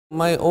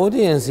My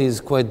audience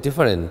is quite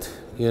different,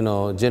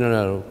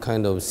 general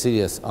kind of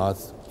serious art,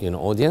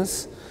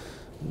 audience.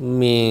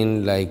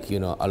 Like, a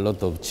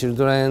lot of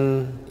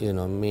children,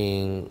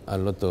 a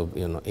lot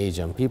of,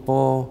 Asian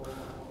people.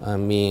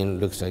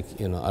 Looks like,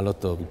 a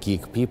lot of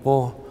geek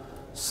people.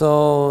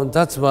 So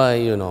that's why,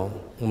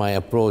 my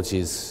approach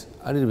is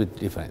a little bit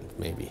different,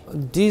 maybe.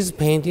 This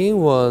painting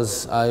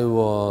I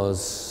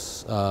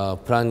was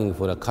planning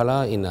for the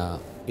color in a,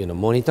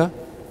 monitor.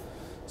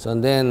 So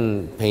and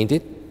then paint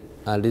it.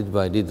 Little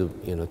by little,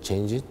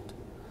 change it.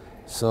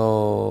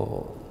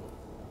 So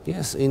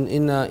yes,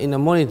 in a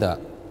monitor,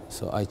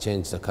 so I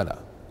change the color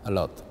a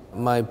lot.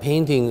 My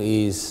painting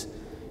is,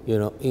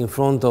 in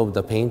front of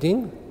the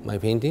painting, my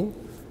painting.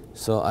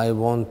 So I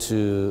want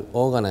to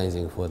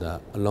organizing for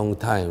a long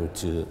time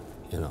to,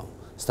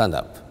 stand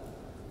up.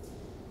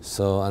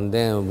 So and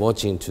then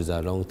watching to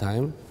the long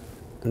time,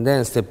 and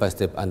then step by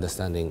step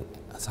understanding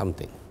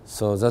something.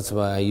 So that's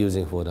why I'm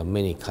using for the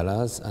many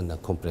colors and the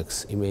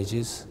complex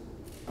images.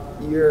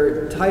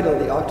 Your title,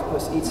 The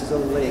Octopus Eats His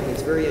Own Leg,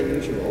 is very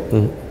unusual,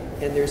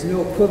 and there's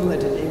no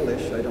equivalent in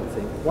English, I don't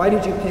think. Why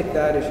did you pick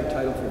that as your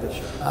title for this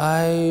show?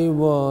 I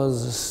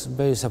was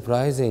very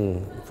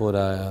surprising for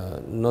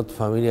not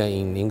familiar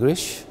in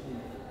English,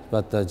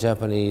 but the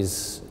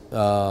Japanese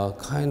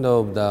kind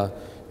of the,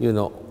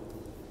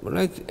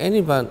 like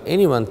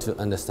anyone to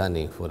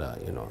understanding for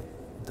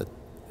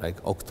like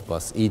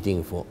octopus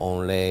eating for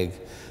own leg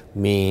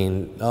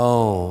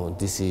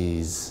this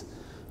is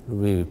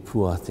really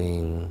poor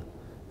thing.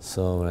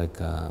 So like,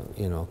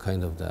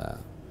 kind of the,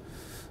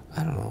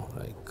 I don't know,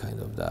 like kind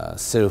of the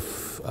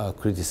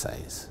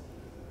self-criticize.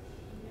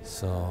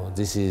 So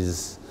this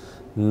is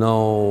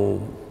no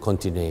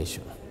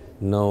continuation,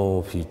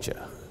 no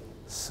future.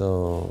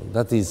 So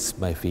that is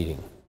my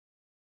feeling.